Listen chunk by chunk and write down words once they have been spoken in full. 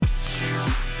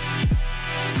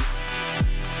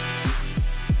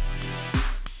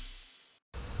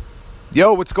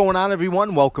Yo, what's going on,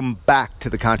 everyone? Welcome back to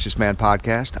the Conscious Man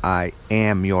Podcast. I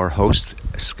am your host,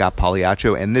 Scott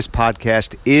Pagliaccio, and this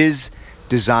podcast is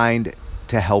designed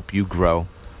to help you grow.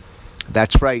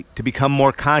 That's right, to become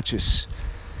more conscious.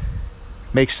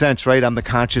 Makes sense, right? I'm the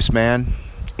conscious man,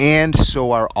 and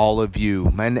so are all of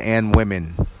you, men and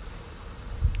women.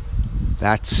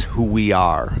 That's who we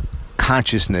are.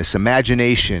 Consciousness,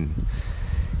 imagination.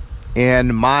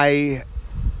 And my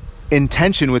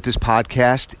intention with this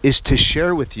podcast is to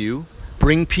share with you,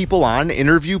 bring people on,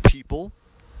 interview people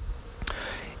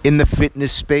in the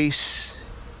fitness space,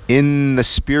 in the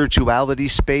spirituality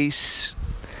space,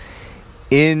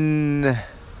 in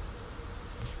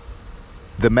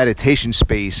the meditation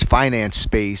space, finance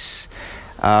space,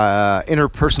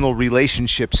 interpersonal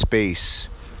relationship space,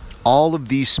 all of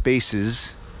these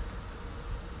spaces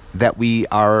that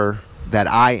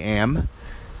I am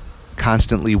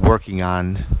constantly working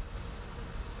on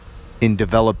in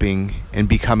developing and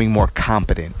becoming more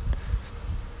competent.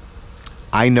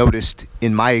 I noticed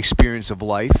in my experience of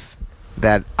life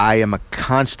that I am a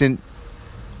constant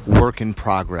work in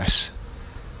progress,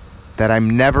 that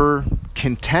I'm never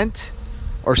content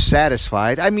or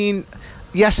satisfied. I mean,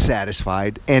 yes,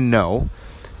 satisfied and no,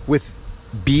 with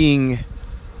being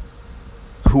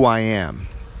who I am,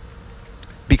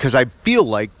 because I feel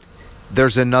like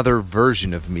there's another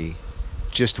version of me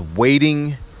just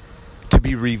waiting to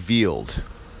be revealed.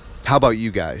 How about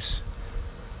you guys?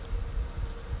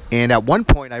 And at one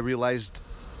point I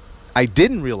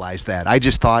didn't realize that. I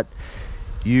just thought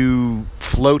you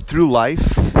float through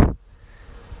life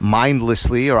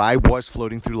mindlessly, or I was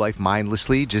floating through life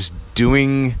mindlessly, just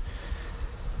doing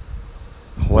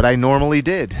what I normally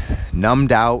did.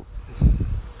 Numbed out,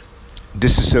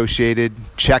 disassociated,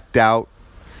 checked out,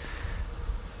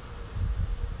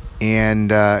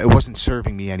 and it wasn't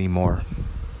serving me anymore.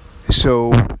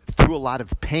 So through a lot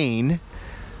of pain,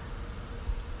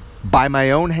 by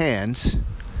my own hands,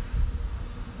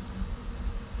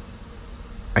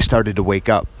 I started to wake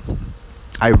up.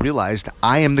 I realized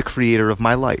I am the creator of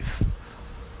my life.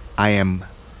 I am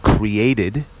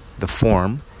created, the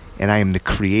form, and I am the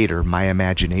creator, my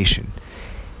imagination.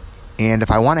 And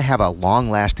if I want to have a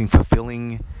long-lasting,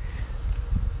 fulfilling,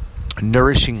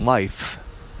 nourishing life,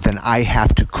 then I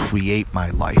have to create my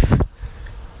life,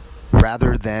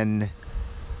 rather than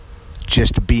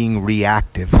just being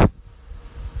reactive.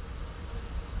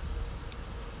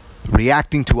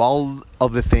 Reacting to all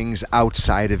of the things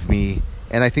outside of me.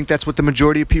 And I think that's what the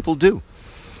majority of people do.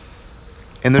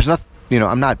 And there's nothing,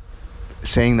 I'm not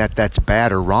saying that that's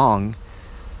bad or wrong.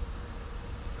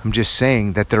 I'm just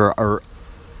saying that there are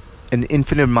an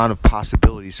infinite amount of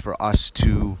possibilities for us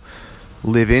to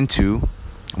live into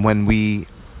when we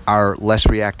are less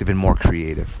reactive and more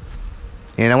creative.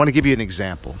 And I want to give you an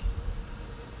example.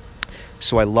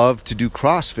 So I love to do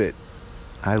CrossFit.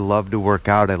 I love to work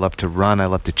out. I love to run. I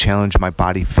love to challenge my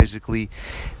body physically,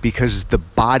 because the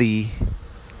body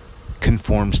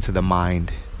conforms to the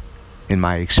mind in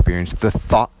my experience. A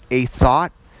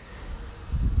thought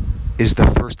is the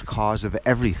first cause of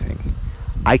everything.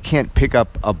 I can't pick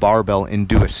up a barbell and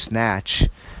do a snatch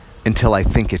until I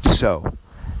think it's so.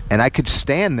 And I could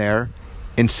stand there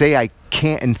and say I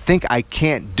can't and think I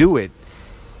can't do it.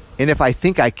 And if I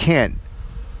think I can't,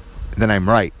 then I'm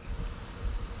right.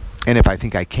 And if I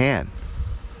think I can,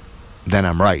 then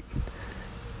I'm right.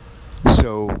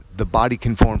 So the body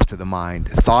conforms to the mind.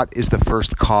 Thought is the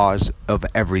first cause of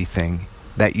everything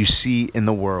that you see in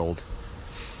the world.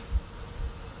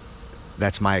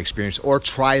 That's my experience. Or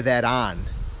try that on.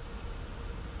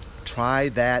 Try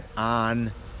that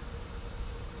on.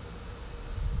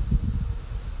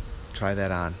 Try that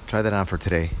on. Try that on for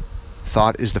today.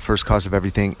 Thought is the first cause of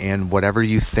everything, and whatever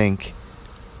you think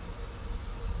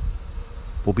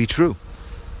will be true.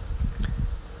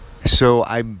 So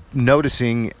I'm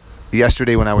noticing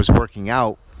yesterday when I was working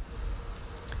out,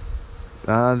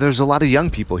 there's a lot of young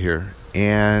people here,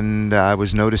 and I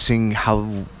was noticing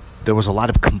how there was a lot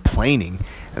of complaining,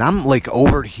 and I'm like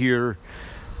over here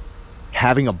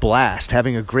having a blast,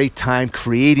 having a great time,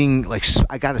 creating, like,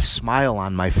 I got a smile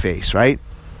on my face, right?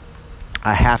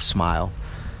 A half smile,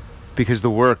 because the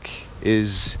work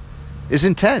is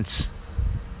intense.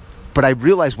 But I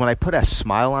realize when I put a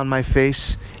smile on my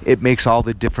face, it makes all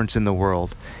the difference in the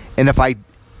world. And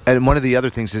one of the other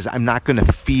things is I'm not going to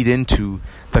feed into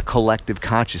the collective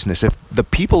consciousness. If the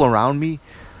people around me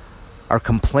are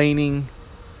complaining,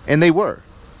 and they were,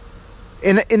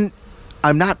 and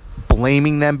I'm not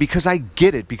blaming them, because I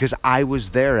get it, because I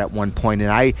was there at one point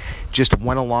and I just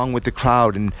went along with the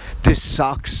crowd and this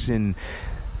sucks and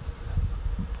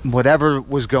whatever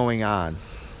was going on.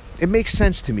 It makes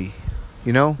sense to me,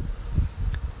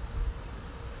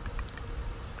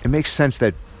 makes sense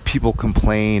that people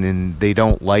complain and they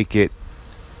don't like it,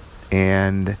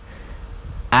 and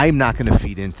I'm not going to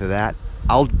feed into that.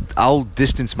 I'll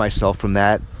distance myself from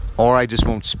that, or I just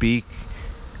won't speak.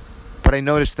 But I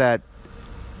noticed that,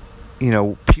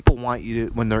 people want you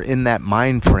to, when they're in that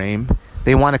mind frame,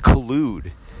 they want to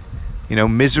collude.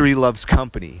 Misery loves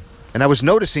company. And I was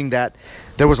noticing that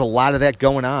there was a lot of that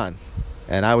going on,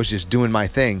 and I was just doing my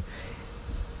thing.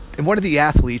 And one of the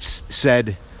athletes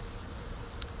said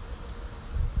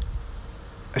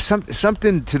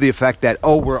something to the effect that,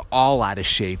 we're all out of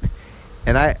shape.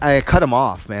 And I cut him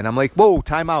off, man. I'm like, whoa,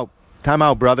 time out,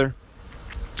 brother.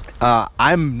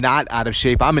 I'm not out of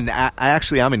shape. I'm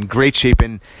in great shape,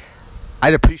 and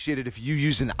I'd appreciate it if you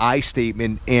use an I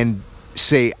statement and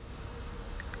say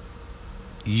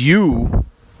you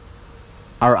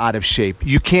are out of shape.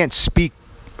 You can't speak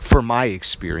for my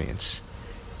experience.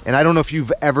 And I don't know if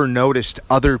you've ever noticed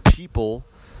other people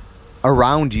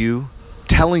around you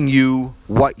telling you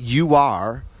what you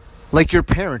are, like your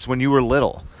parents when you were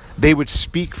little. They would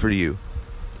speak for you.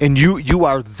 And you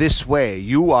are this way.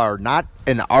 You are not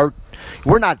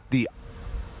we're not the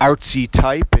artsy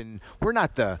type, and we're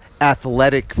not the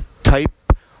athletic type.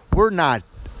 We're not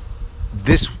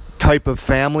this type of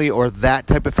family or that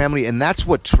type of family. And that's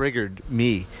what triggered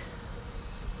me.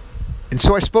 And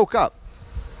so I spoke up.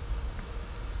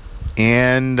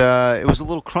 And it was a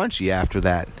little crunchy after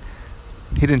that.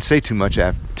 He didn't say too much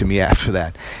to me after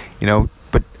that.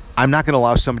 But I'm not going to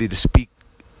allow somebody to speak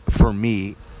for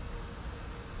me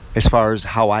as far as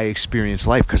how I experience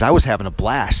life, because I was having a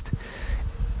blast.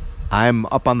 I'm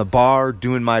up on the bar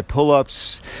doing my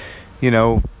pull-ups,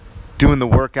 doing the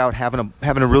workout, having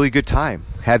a really good time.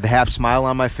 Had the half smile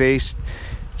on my face,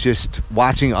 just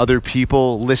watching other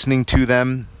people, listening to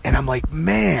them, and I'm like,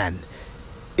 man,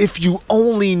 if you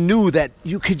only knew that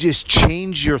you could just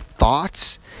change your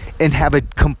thoughts and have a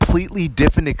completely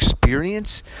different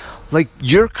experience. Like,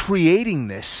 you're creating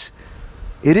this.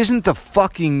 It isn't the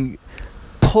fucking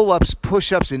pull-ups,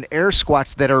 push-ups, and air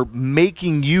squats that are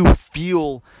making you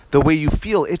feel the way you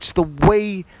feel. It's the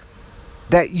way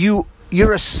that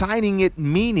you're assigning it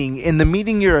meaning, and the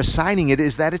meaning you're assigning it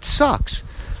is that it sucks.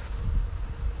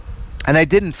 And I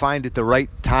didn't find it the right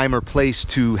time or place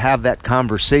to have that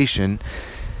conversation.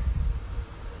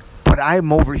 But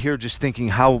I'm over here just thinking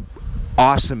how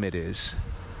awesome it is,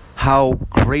 how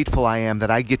grateful I am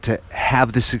that I get to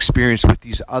have this experience with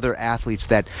these other athletes,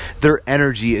 that their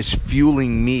energy is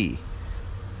fueling me,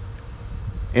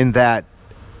 and that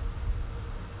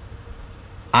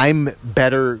I'm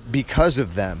better because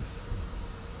of them.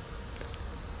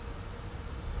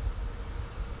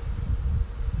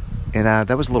 And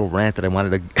that was a little rant that I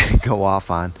wanted to go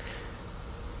off on.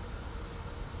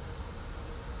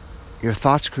 Your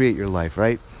thoughts create your life,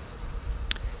 right?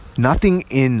 Nothing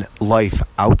in life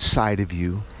outside of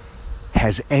you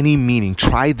has any meaning.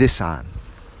 Try this on.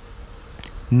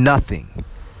 Nothing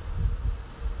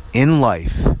in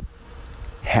life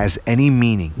has any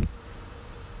meaning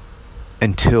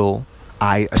until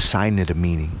I assign it a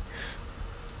meaning.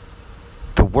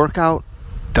 The workout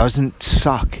doesn't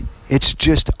suck. It's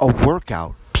just a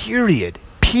workout. Period.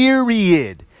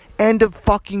 End of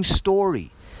fucking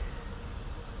story.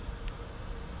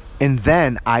 And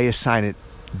then I assign it,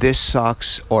 this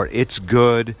sucks, or it's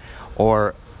good,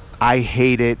 or I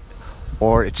hate it,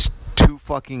 or it's too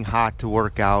fucking hot to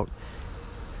work out.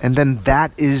 And then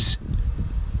that is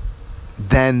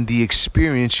then the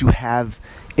experience you have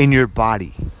in your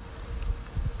body.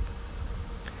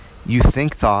 You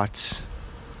think thoughts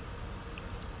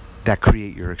that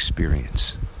create your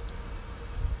experience.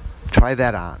 Try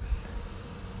that on.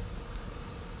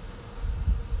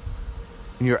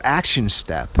 And your action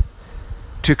step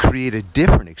to create a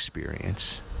different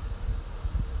experience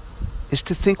is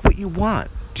to think what you want.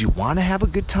 Do you want to have a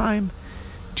good time?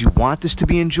 Do you want this to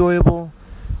be enjoyable?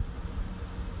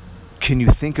 Can you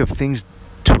think of things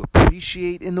to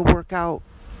appreciate in the workout?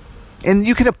 And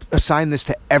you can assign this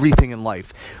to everything in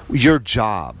life. Your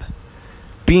job,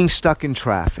 being stuck in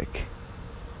traffic,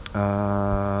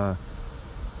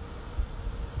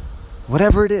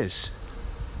 whatever it is.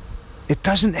 It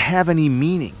doesn't have any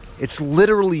meaning. It's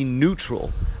literally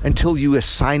neutral until you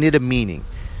assign it a meaning.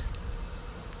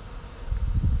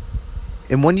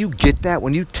 And when you get that,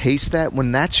 when you taste that,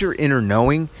 when that's your inner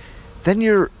knowing,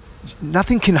 then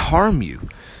nothing can harm you.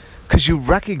 Because you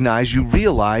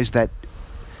realize that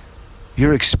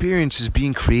your experience is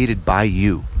being created by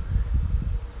you.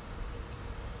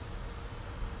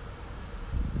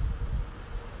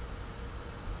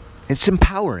 It's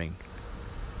empowering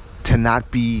to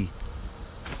not be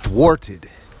thwarted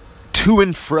to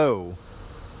and fro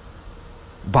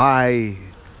by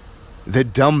the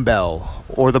dumbbell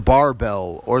or the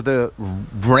barbell or the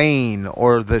rain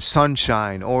or the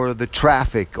sunshine or the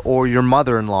traffic or your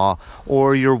mother-in-law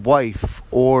or your wife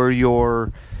or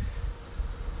your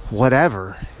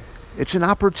whatever. It's an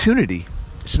opportunity.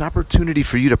 It's an opportunity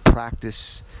for you to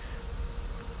practice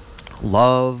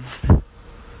love,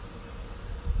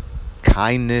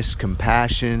 kindness,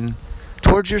 compassion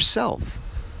towards yourself.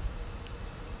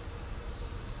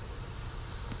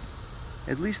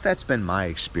 At least that's been my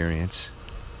experience.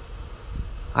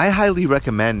 I highly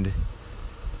recommend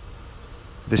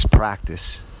this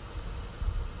practice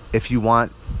if you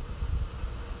want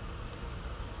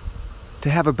to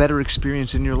have a better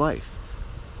experience in your life.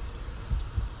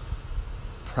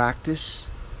 Practice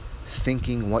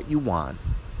thinking what you want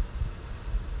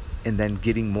and then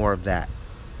getting more of that.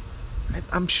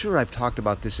 I'm sure I've talked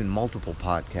about this in multiple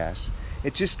podcasts.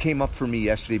 It just came up for me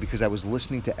yesterday because I was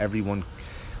listening to everyone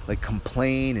like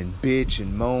complain and bitch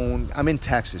and moan. I'm in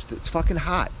Texas. It's fucking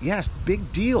hot. Yes,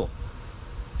 big deal.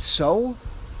 So,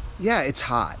 yeah, it's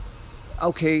hot.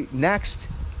 Okay, next.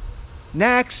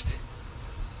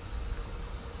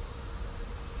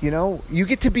 You know, you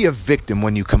get to be a victim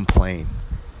when you complain.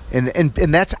 And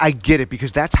that's, I get it,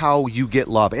 because that's how you get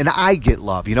love. And I get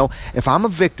love, you know. If I'm a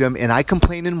victim and I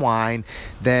complain and whine,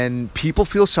 then people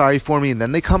feel sorry for me, and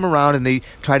then they come around and they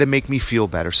try to make me feel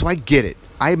better. So I get it.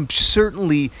 I'm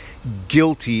certainly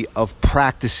guilty of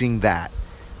practicing that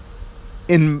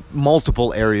in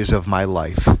multiple areas of my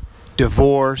life.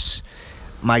 Divorce,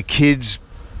 my kids,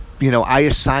 you know, I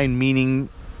assign meaning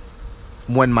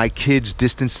when my kids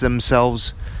distance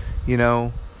themselves, you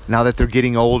know, now that they're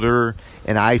getting older,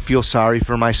 and I feel sorry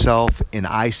for myself, and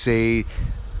I say,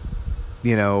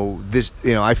 you know, this,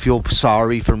 you know, I feel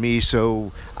sorry for me,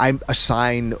 so I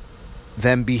assign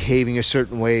them behaving a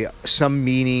certain way some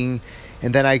meaning,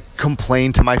 and then I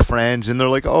complain to my friends, and they're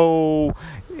like, oh,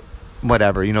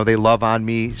 whatever, you know, they love on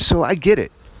me, so I get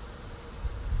it.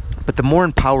 But the more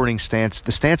empowering stance,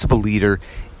 the stance of a leader,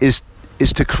 is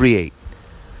to create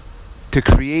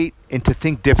and to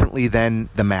think differently than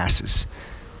the masses.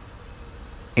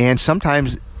 And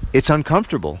sometimes it's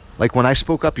uncomfortable. Like when I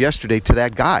spoke up yesterday to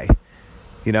that guy,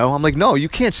 you know, I'm like, no, you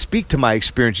can't speak to my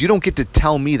experience. You don't get to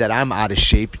tell me that I'm out of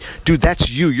shape. Dude, that's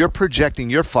you. You're projecting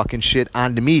your fucking shit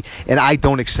onto me, and I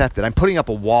don't accept it. I'm putting up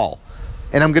a wall,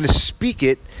 and I'm going to speak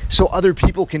it so other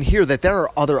people can hear that there are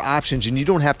other options, and you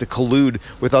don't have to collude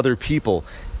with other people.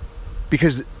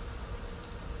 Because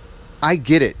I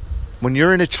get it. When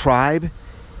you're in a tribe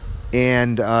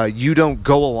and you don't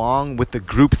go along with the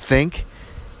group think,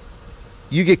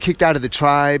 you get kicked out of the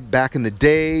tribe back in the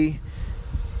day.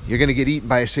 You're going to get eaten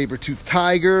by a saber-toothed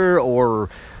tiger or,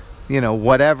 you know,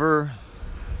 whatever.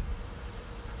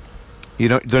 You're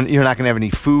not going to have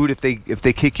any food if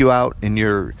they kick you out and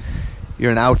you're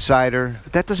an outsider.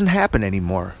 But that doesn't happen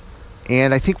anymore.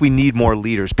 And I think we need more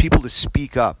leaders, people to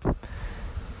speak up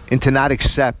and to not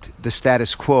accept the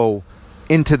status quo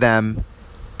into them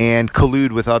and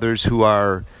collude with others who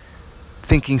are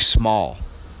thinking small.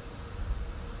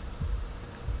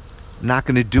 I'm not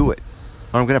going to do it,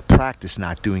 or I'm going to practice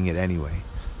not doing it anyway.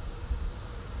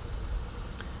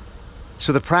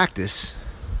 So the practice,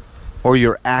 or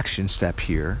your action step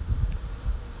here,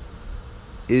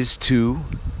 is to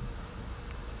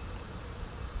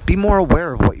be more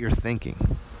aware of what you're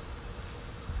thinking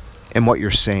and what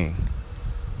you're saying.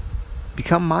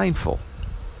 Become mindful.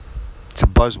 It's a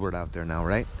buzzword out there now,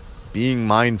 right? Being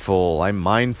mindful. I'm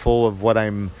mindful of what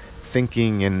I'm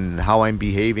thinking and how I'm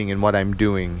behaving and what I'm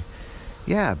doing.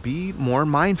 Yeah, be more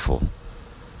mindful.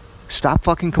 Stop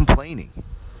fucking complaining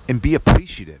and be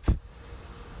appreciative.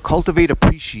 Cultivate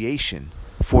appreciation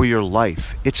for your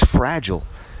life. It's fragile.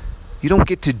 You don't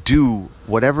get to do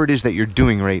whatever it is that you're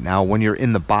doing right now when you're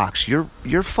in the box.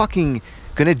 You're fucking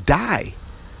gonna die.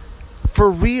 For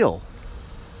real.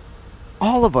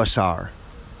 All of us are.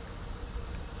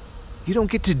 You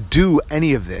don't get to do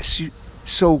any of this.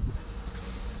 So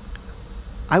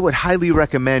I would highly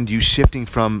recommend you shifting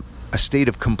from a state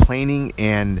of complaining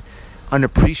and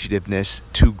unappreciativeness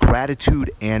to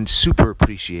gratitude and super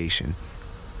appreciation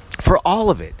for all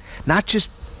of it. Not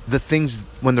just the things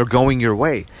when they're going your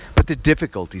way, but the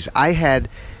difficulties. I had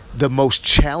the most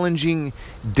challenging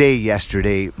day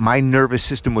yesterday. My nervous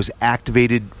system was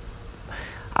activated.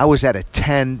 I was at a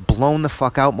 10, blown the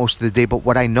fuck out most of the day, but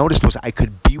what I noticed was I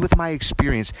could be with my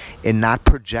experience and not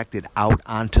project it out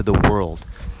onto the world.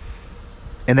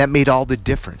 And that made all the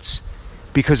difference.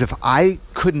 Because if I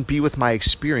couldn't be with my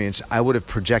experience, I would have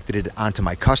projected it onto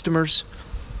my customers,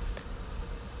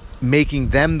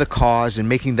 making them the cause and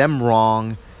making them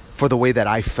wrong for the way that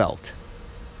I felt.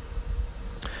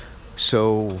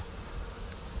 So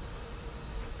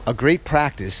a great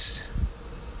practice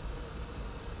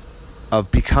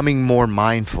of becoming more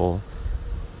mindful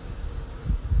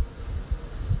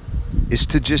is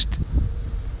to just,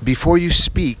 before you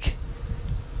speak,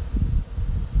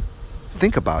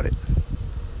 think about it.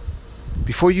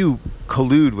 Before you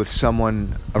collude with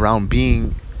someone around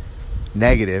being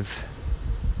negative,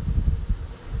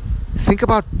 think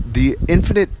about the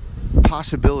infinite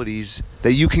possibilities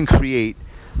that you can create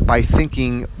by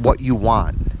thinking what you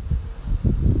want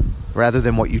rather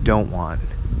than what you don't want.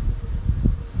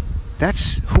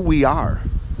 That's who we are,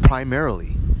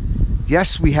 primarily.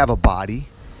 Yes, we have a body.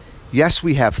 Yes,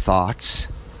 we have thoughts.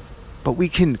 But we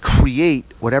can create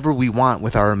whatever we want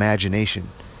with our imagination.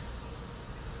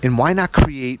 And why not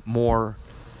create more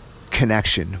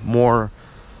connection, more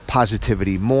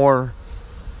positivity, more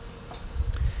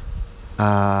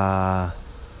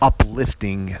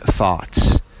uplifting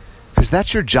thoughts? Because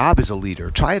that's your job as a leader.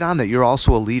 Try it on that you're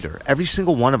also a leader. Every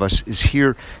single one of us is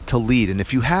here to lead. And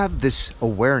if you have this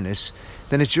awareness,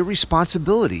 then it's your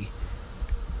responsibility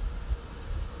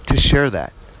to share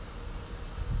that,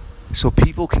 so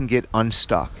people can get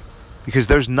unstuck. Because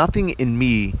there's nothing in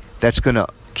me that's going to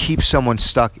keep someone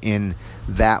stuck in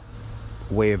that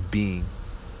way of being.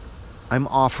 I'm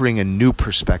offering a new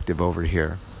perspective over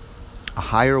here. A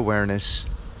higher awareness,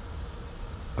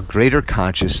 a greater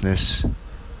consciousness.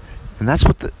 And that's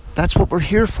what we're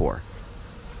here for.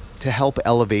 To help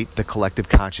elevate the collective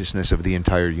consciousness of the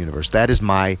entire universe. That is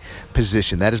my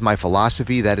position. That is my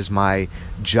philosophy. That is my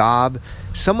job.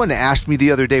 Someone asked me the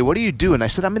other day, what do you do? And I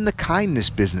said, I'm in the kindness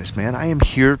business, man. I am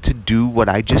here to do what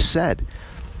I just said.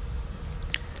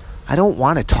 I don't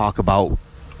want to talk about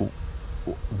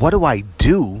what do I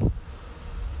do.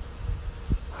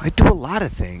 I do a lot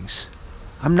of things.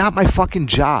 I'm not my fucking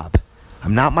job.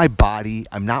 I'm not my body.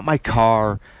 I'm not my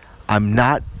car. I'm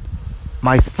not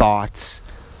my thoughts.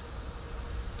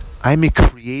 I'm a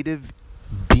creative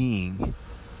being.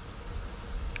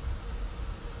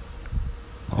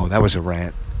 Oh, that was a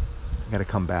rant. I gotta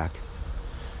come back.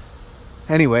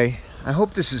 Anyway, I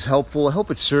hope this is helpful. I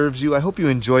hope it serves you. I hope you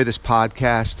enjoy this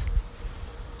podcast.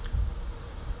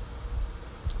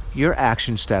 Your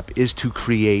action step is to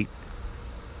create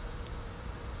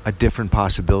a different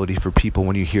possibility for people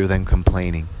when you hear them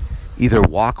complaining. Either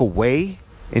walk away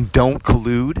and don't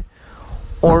collude,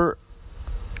 or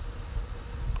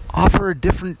offer a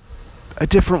different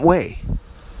way.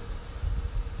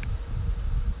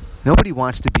 Nobody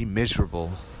wants to be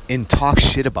miserable and talk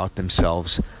shit about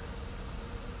themselves.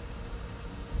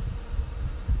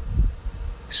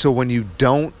 So I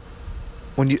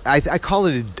call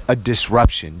it a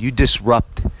disruption. You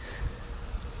disrupt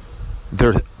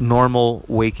their normal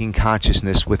waking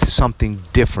consciousness with something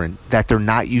different that they're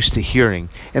not used to hearing.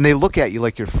 And they look at you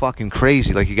like you're fucking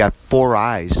crazy, like you got 4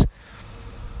 eyes.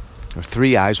 Or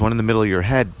 3 eyes, one in the middle of your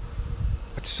head.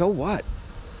 But so what?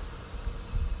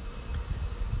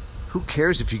 Who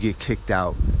cares if you get kicked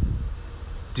out?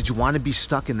 Did you want to be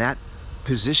stuck in that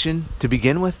position to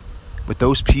begin with? With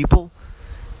those people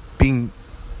being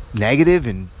negative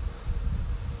and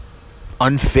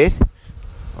unfit?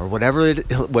 Or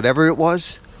whatever it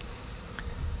was?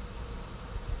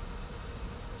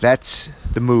 That's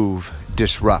the move.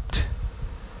 Disrupt.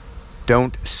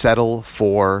 Don't settle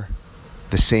for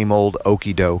the same old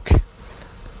okey doke.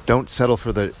 Don't settle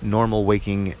for the normal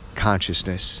waking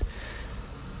consciousness.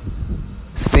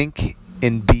 Think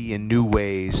and be in new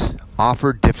ways.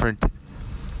 Offer different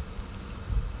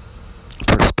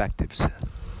perspectives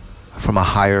from a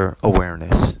higher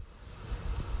awareness.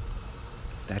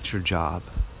 That's your job.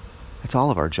 That's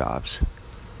all of our jobs.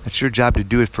 That's your job to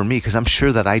do it for me, because I'm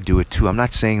sure that I do it too. I'm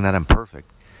not saying that I'm perfect.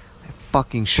 I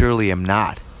fucking surely am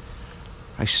not.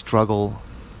 I struggle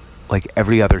like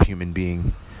every other human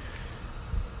being.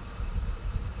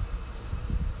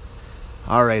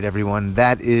 All right, everyone.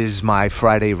 That is my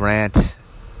Friday rant.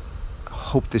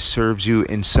 Hope this serves you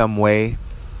in some way.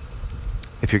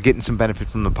 If you're getting some benefit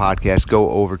from the podcast,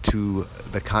 go over to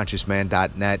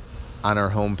theconsciousman.net. On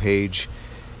our homepage,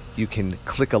 you can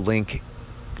click a link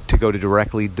to go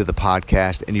directly to the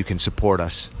podcast, and you can support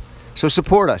us. So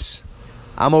support us.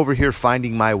 I'm over here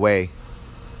finding my way.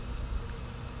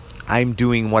 I'm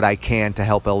doing what I can to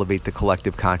help elevate the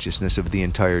collective consciousness of the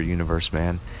entire universe,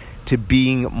 man. To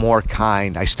being more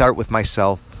kind. I start with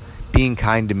myself, being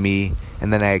kind to me,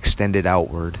 and then I extend it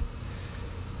outward.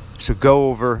 So go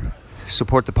over,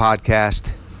 support the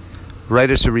podcast, write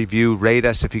us a review, rate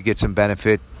us if you get some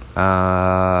benefit,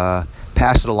 pass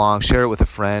it along, share it with a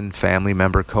friend, family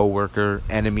member, coworker,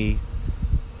 enemy,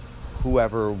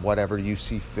 whoever, whatever you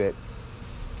see fit.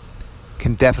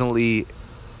 Can definitely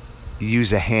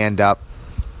use a hand up.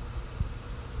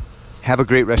 Have a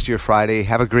great rest of your Friday.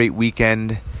 Have a great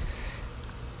weekend.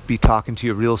 Be talking to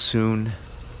you real soon.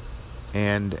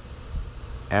 And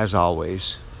as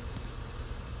always,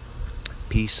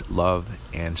 peace, love,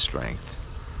 and strength.